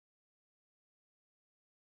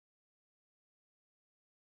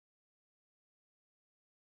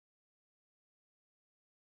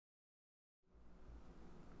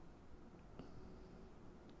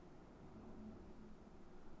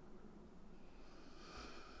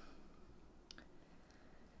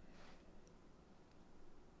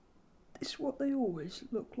this what they always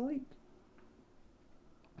look like?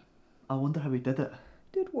 I wonder how he did it.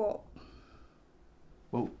 Did what?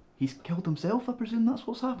 Well, he's killed himself, I presume that's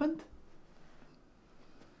what's happened?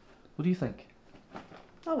 What do you think?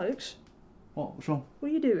 Alex, What's wrong? what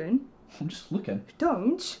are you doing? I'm just looking.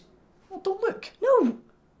 Don't. Oh, don't look. No.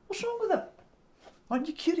 What's wrong with him? Aren't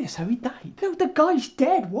you curious how he died? No, the guy's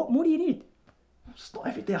dead. What more do you need? It's not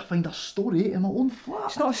every day I find a story in my own flat.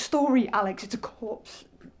 It's not a story, Alex. It's a corpse.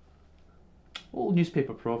 Old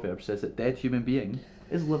newspaper proverb says that dead human being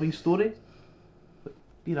is a living story. But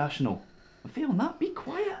be rational. And failing that, be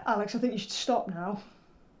quiet. Alex, I think you should stop now.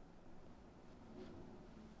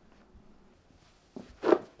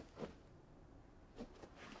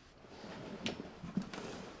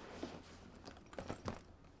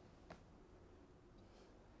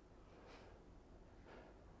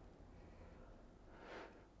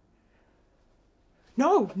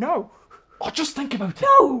 No, no. Oh, just think about it.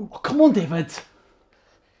 No! Oh, come on, David.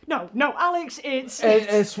 No, Alex,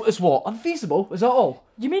 it's what? Unfeasible? Is that all?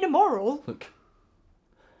 You mean immoral? Look,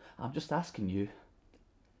 I'm just asking you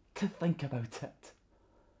to think about it.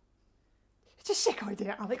 It's a sick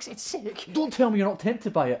idea, Alex. It's sick. Don't tell me you're not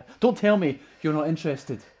tempted by it. Don't tell me you're not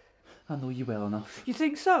interested. I know you well enough. You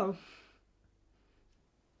think so?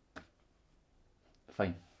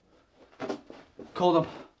 Fine. Call them.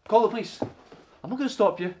 Call the police. I'm not going to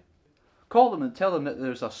stop you. Call them and tell them that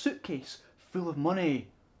there's a suitcase full of money.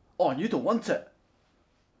 Oh, and you don't want it.